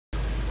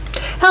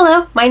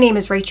Hello, my name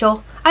is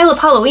Rachel. I love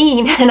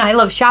Halloween and I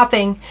love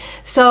shopping.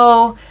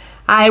 So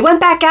I went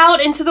back out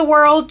into the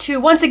world to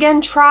once again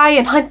try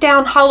and hunt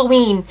down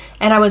Halloween,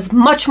 and I was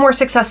much more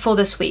successful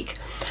this week.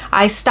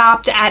 I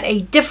stopped at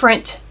a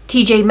different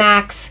TJ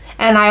Maxx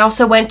and I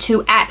also went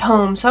to At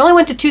Home. So I only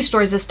went to 2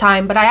 stores this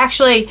time, but I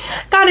actually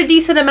got a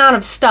decent amount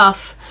of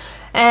stuff.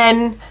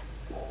 And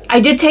I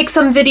did take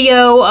some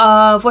video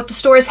of what the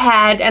stores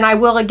had, and I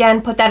will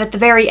again put that at the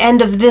very end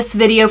of this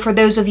video for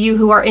those of you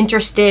who are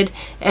interested.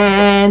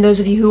 And those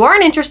of you who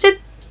aren't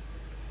interested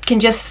can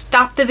just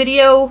stop the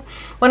video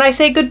when I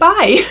say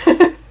goodbye.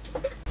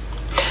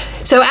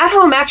 So At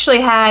Home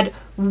actually had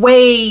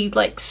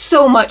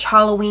so much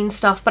Halloween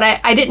stuff, but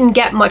I didn't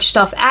get much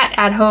stuff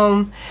at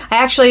Home. I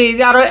actually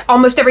got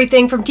almost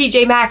everything from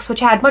TJ Maxx, which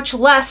had much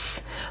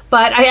less.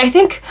 But I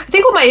think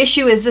what my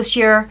issue is this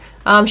year,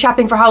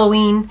 shopping for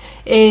Halloween,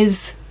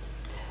 is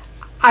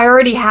I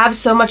already have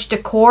so much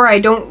decor. I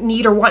don't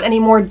need or want any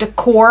more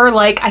decor.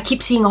 Like, I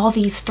keep seeing all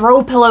these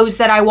throw pillows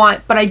that I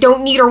want, but I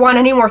don't need or want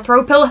any more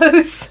throw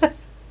pillows.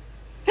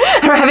 I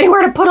don't have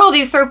anywhere to put all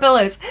these throw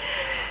pillows.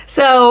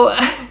 So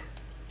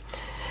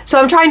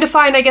I'm trying to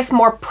find, I guess,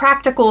 more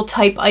practical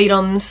type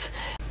items.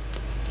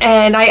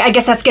 And I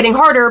guess that's getting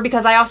harder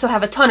because I also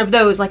have a ton of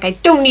those. Like, I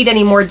don't need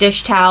any more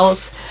dish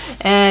towels,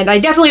 and I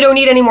definitely don't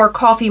need any more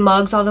coffee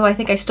mugs, although I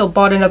think I still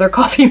bought another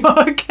coffee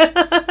mug.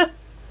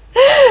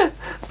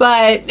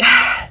 But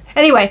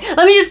anyway,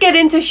 let me just get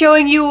into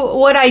showing you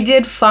what I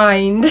did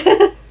find.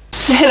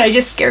 And I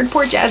just scared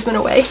poor Jasmine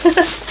away.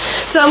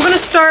 So I'm going to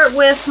start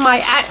with my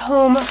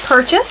at-home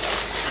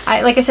purchase.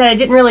 Like I said, I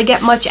didn't really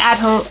get much at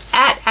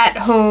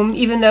home,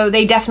 even though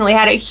they definitely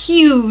had a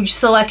huge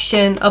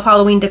selection of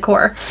Halloween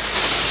decor.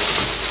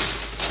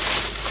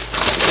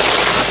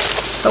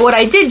 But what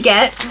I did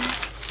get,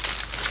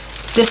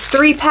 this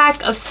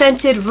 3-pack of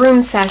scented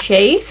room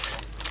sachets.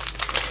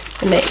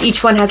 And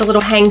each one has a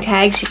little hang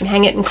tag, so you can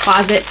hang it in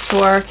closets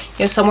or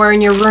somewhere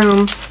in your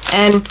room.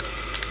 And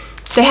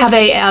they have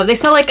they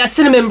smell like a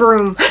cinnamon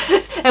broom.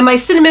 And my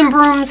cinnamon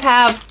brooms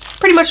have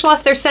pretty much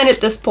lost their scent at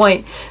this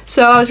point.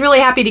 So I was really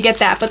happy to get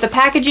that. But the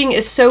packaging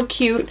is so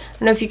cute. I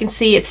don't know if you can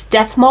see, it's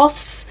death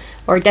moths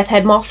or death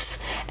head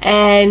moths.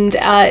 And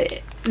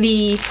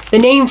the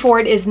name for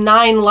it is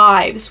 9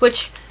 Lives,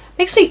 which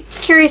makes me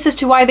curious as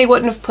to why they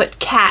wouldn't have put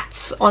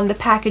cats on the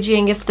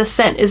packaging if the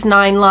scent is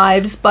 9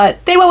 Lives,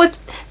 but they went with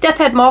death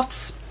head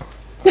moths.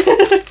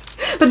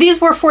 But these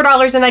were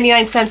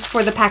 $4.99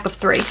 for the pack of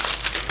 3.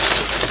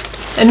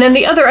 And then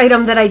the other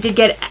item that I did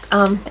get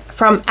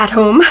from At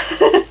Home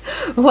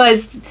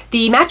was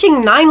the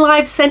matching 9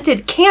 Lives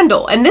scented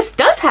candle, and this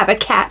does have a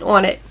cat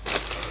on it.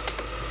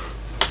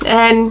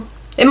 And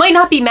it might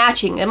not be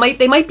matching.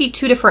 They might be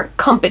 2 different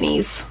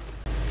companies,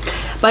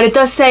 but it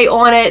does say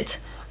on it,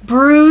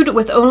 brewed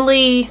with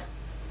only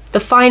the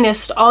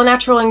finest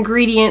all-natural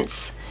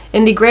ingredients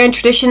in the grand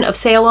tradition of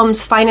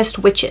Salem's finest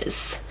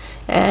witches.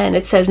 And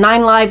it says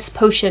 9 Lives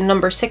Potion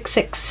number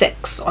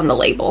 666 on the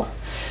label.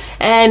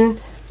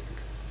 And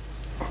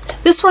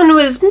this one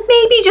was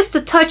maybe just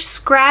a touch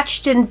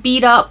scratched and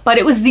beat up, but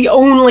it was the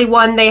only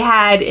one they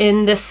had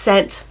in this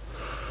scent.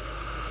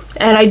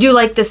 And I do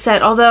like this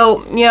scent,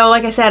 although,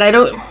 like I said, I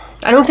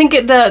don't think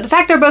the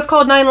fact they're both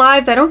called 9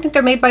 Lives, I don't think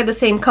they're made by the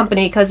same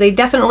company, because they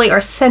definitely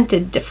are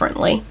scented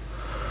differently.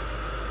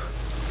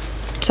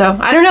 So,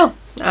 I don't know.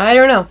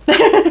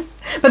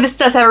 But this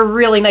does have a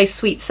really nice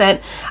sweet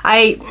scent.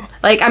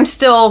 I'm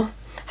still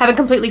haven't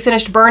completely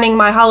finished burning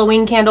my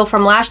Halloween candle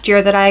from last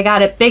year that I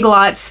got at Big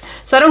Lots.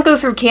 So I don't go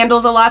through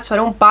candles a lot, so I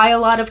don't buy a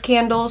lot of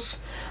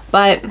candles.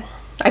 But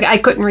I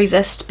couldn't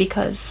resist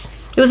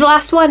because it was the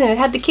last one and it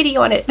had the kitty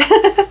on it.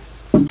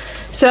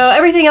 So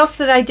everything else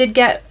that I did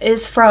get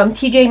is from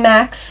TJ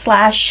Maxx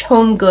 /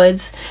 Home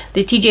Goods.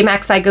 The TJ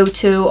Maxx I go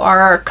to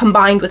are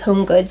combined with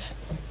Home Goods.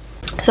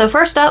 So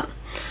first up,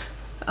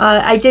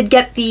 I did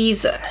get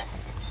these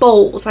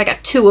bowls. I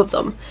got 2 of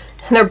them,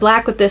 and they're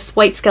black with this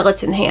white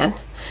skeleton hand.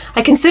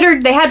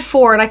 They had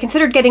 4, and I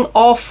considered getting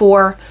all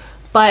 4,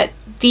 but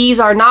these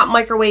are not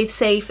microwave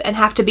safe and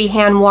have to be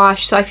hand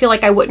washed, so I feel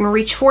like I wouldn't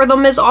reach for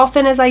them as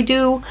often as I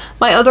do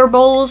my other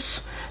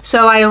bowls,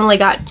 so I only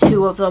got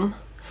 2 of them.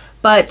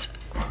 But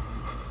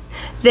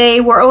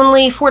they were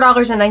only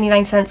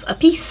 $4.99 a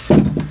piece,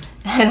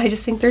 and I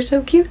just think they're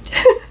so cute.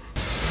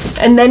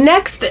 And then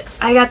next,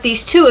 I got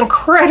these 2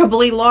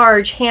 incredibly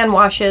large hand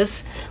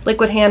washes,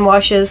 liquid hand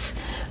washes.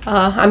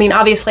 I mean,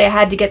 obviously I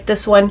had to get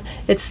this one.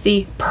 It's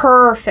the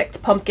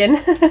perfect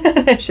pumpkin.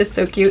 It's just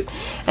so cute.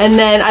 And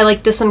then I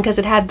like this one because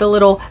it had the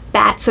little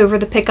bats over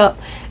the pickup,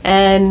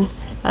 and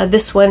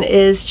this one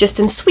is just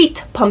in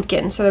sweet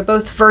pumpkin. So they're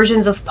both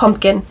versions of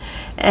pumpkin,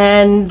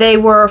 and they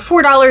were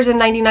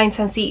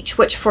 $4.99 each,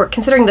 which, for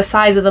considering the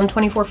size of them,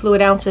 24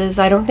 fluid ounces,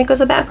 I don't think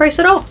was a bad price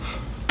at all.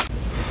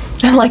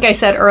 And like I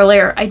said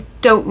earlier, I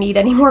don't need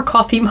any more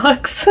coffee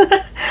mugs.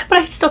 But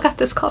I still got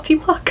this coffee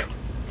mug.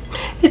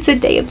 It's a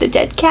Day of the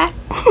Dead cat.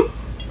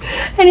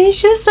 And he's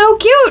just so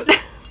cute.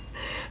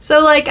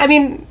 So, like, I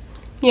mean,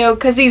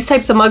 because these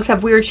types of mugs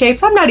have weird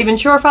shapes, I'm not even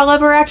sure if I'll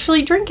ever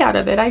actually drink out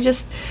of it.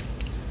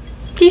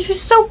 he's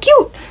just so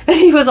cute. And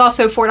he was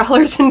also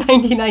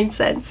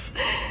 $4.99.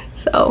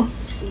 So,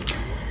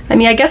 I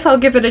mean, I guess I'll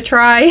give it a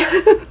try.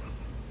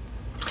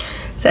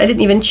 So I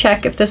didn't even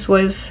check if this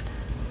was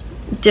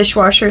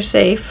dishwasher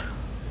safe.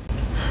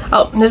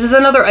 Oh, this is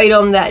another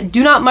item that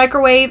do not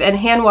microwave and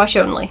hand wash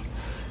only.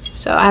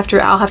 So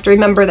I'll have to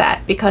remember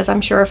that, because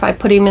I'm sure if I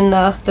put him in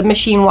the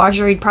machine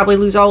washer, he'd probably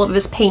lose all of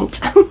his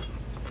paint.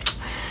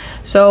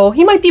 So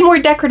he might be more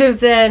decorative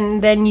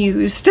than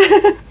used.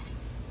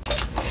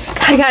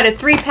 I got a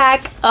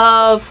 3-pack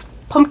of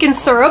pumpkin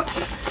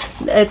syrups.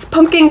 It's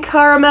pumpkin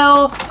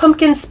caramel,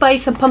 pumpkin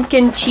spice, and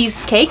pumpkin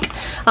cheesecake.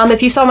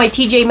 If you saw my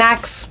TJ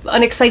Maxx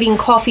unexciting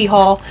coffee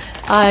haul,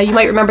 you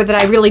might remember that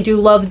I really do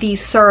love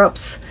these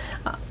syrups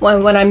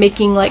when I'm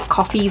making like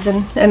coffees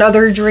and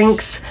other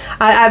drinks.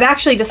 I've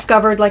actually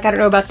discovered, like, I don't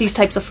know about these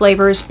types of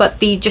flavors, but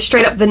the just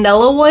straight up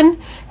vanilla one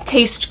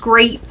tastes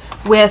great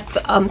with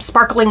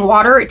sparkling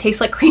water. It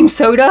tastes like cream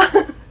soda.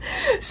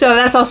 So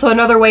that's also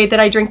another way that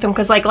I drink them,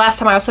 because like last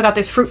time I also got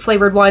those fruit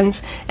flavored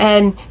ones,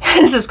 and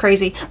this is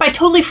crazy, but I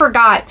totally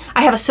forgot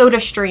I have a soda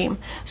stream,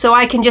 so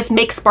I can just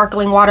make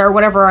sparkling water or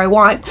whatever I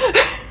want.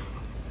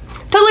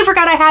 Totally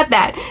forgot I had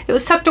that. It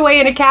was tucked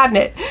away in a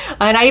cabinet,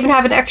 and I even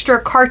have an extra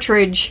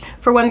cartridge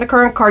for when the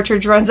current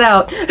cartridge runs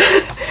out.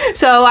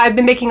 So I've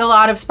been making a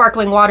lot of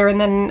sparkling water, and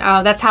then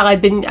that's how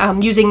I've been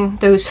using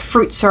those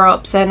fruit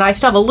syrups, and I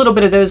still have a little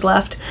bit of those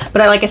left. But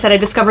like I said, I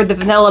discovered the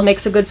vanilla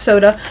makes a good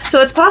soda, so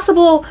it's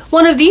possible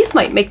one of these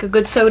might make a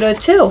good soda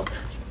too.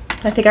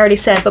 I think I already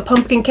said, but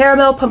pumpkin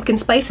caramel, pumpkin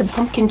spice, and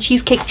pumpkin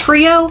cheesecake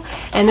trio,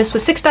 and this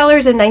was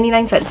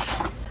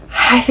 $6.99.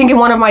 I think in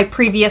one of my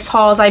previous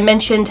hauls I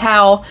mentioned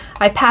how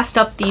I passed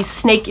up these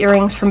snake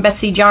earrings from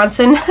Betsy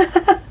Johnson.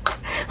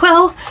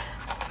 Well,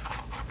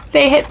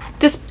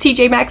 this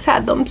TJ Maxx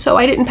had them, so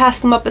I didn't pass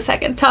them up a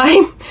second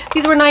time.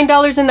 These were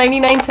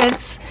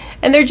 $9.99,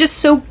 and they're just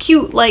so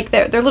cute. Like,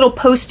 they're little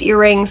post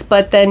earrings,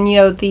 but then, you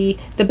know, the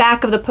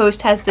back of the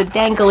post has the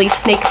dangly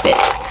snake bit,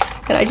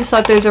 and I just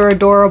thought those are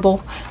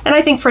adorable. And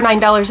I think for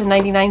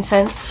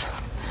 $9.99,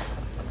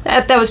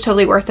 that was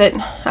totally worth it.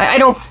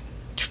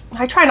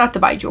 I try not to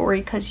buy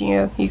jewelry, because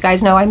you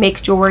guys know I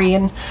make jewelry,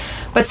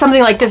 but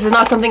something like this is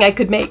not something I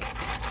could make.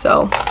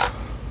 So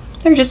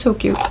they're just so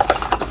cute,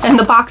 and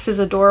the box is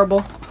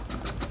adorable.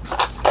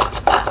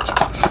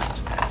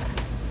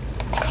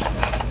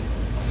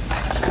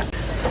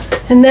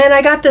 And then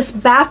I got this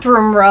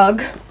bathroom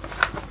rug.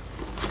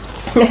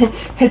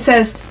 It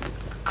says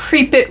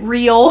 "Creep It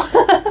Real."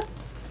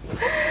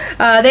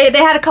 They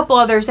had a couple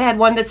others. They had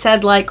one that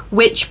said like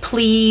 "Witch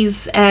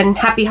Please" and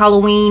 "Happy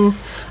Halloween."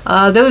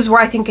 Those were,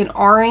 I think, in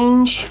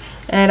orange,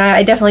 and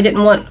I definitely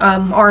didn't want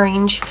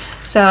orange,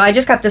 so I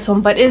just got this one.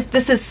 But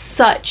this is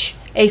such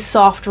a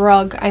soft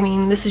rug. I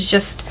mean, this is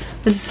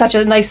such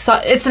a nice,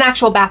 it's an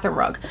actual bathroom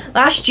rug.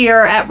 Last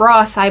year at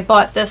Ross, I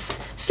bought this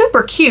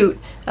super cute.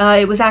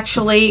 It was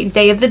actually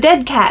Day of the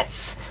Dead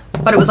cats,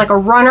 but it was like a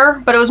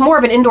runner, but it was more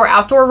of an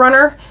indoor-outdoor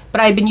runner,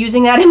 but I've been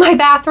using that in my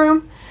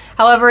bathroom.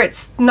 However,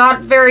 it's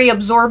not very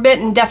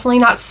absorbent and definitely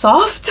not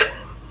soft.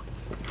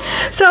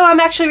 So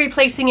I'm actually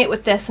replacing it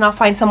with this, and I'll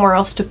find somewhere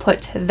else to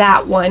put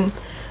that one.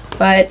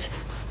 But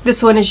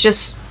this one is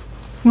just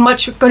going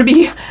to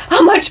be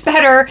a much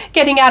better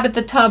getting out of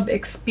the tub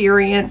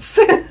experience.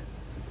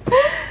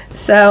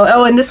 So,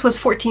 oh, and this was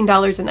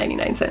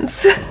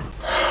 $14.99.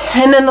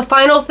 And then the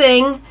final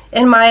thing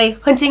in my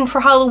hunting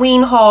for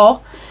Halloween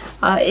haul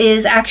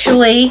is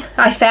actually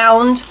I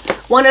found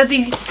one of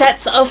the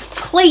sets of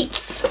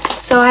plates.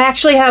 So I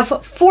actually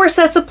have 4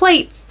 sets of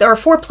plates, or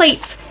 4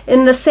 plates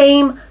in the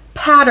same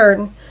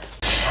pattern.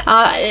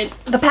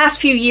 The past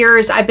few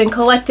years I've been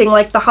collecting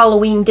like the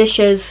Halloween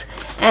dishes,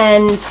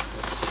 and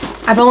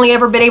I've only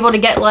ever been able to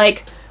get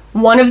like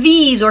 1 of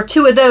these or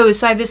 2 of those,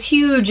 so I have this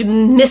huge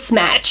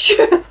mismatch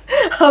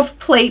of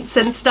plates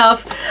and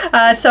stuff.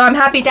 So I'm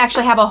happy to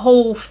actually have a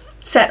whole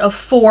set of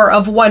 4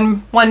 of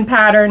one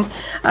pattern.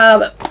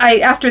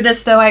 After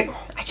this though, I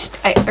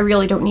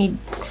really don't need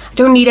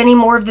any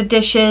more of the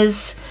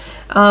dishes.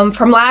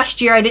 From last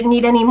year I didn't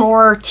need any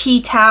more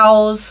tea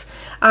towels.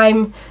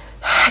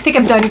 I think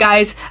I'm done,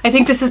 guys. I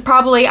think this is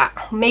probably,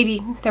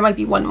 maybe there might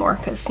be 1 more,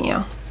 because, you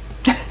know,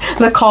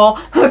 the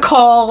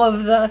call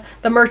of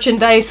the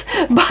merchandise,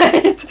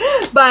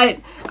 but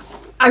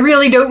I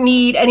really don't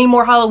need any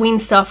more Halloween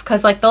stuff,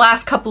 because like the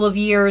last couple of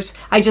years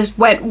I just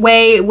went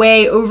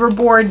way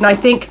overboard, and I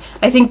think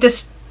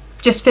this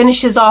just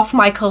finishes off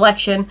my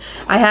collection.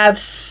 I have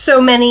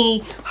so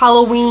many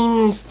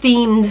Halloween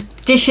themed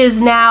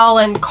dishes now,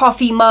 and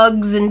coffee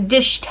mugs and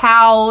dish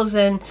towels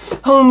and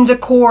home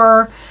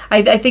decor.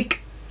 I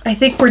think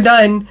we're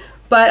done,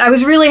 but I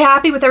was really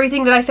happy with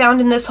everything that I found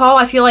in this haul.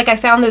 I feel like I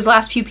found those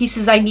last few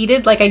pieces I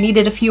needed. Like I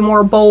needed a few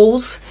more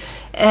bowls,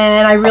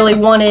 and I really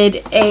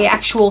wanted a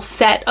actual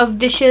set of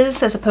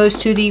dishes as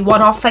opposed to the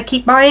one-offs I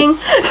keep buying.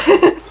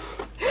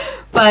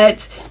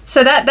 But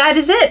so that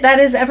is it. That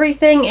is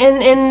everything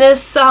in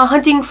this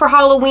hunting for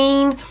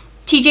Halloween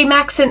TJ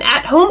Maxx and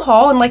at home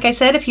haul. And like I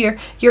said, if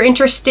you're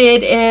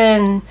interested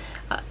in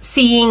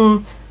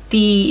seeing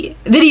the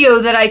video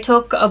that I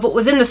took of what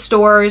was in the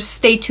stores.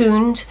 Stay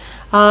tuned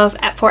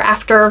for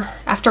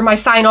after my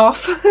sign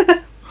off.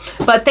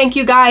 But thank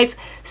you guys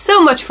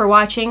so much for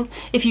watching.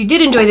 If you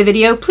did enjoy the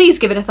video, please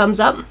give it a thumbs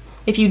up.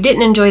 If you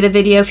didn't enjoy the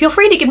video, feel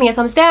free to give me a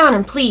thumbs down,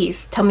 and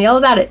please tell me all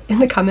about it in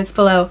the comments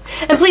below.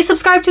 And please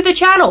subscribe to the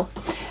channel.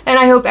 And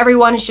I hope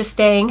everyone is just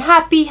staying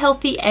happy,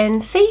 healthy,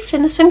 and safe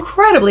in this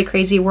incredibly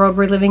crazy world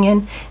we're living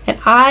in. And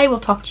I will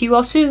talk to you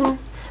all soon.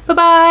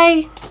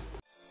 Bye-bye.